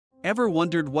Ever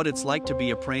wondered what it's like to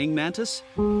be a praying mantis?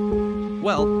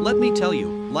 Well, let me tell you,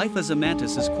 life as a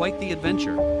mantis is quite the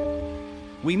adventure.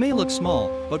 We may look small,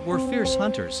 but we're fierce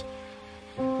hunters.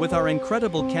 With our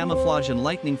incredible camouflage and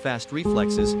lightning-fast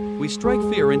reflexes, we strike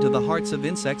fear into the hearts of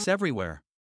insects everywhere.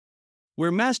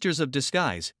 We're masters of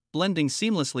disguise, blending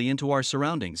seamlessly into our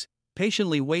surroundings,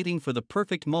 patiently waiting for the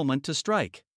perfect moment to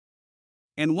strike.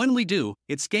 And when we do,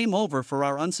 it's game over for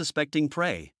our unsuspecting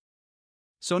prey.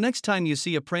 So next time you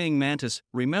see a praying mantis,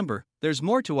 remember, there's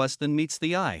more to us than meets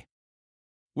the eye.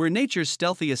 We're nature's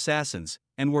stealthy assassins,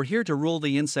 and we're here to rule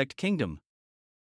the insect kingdom.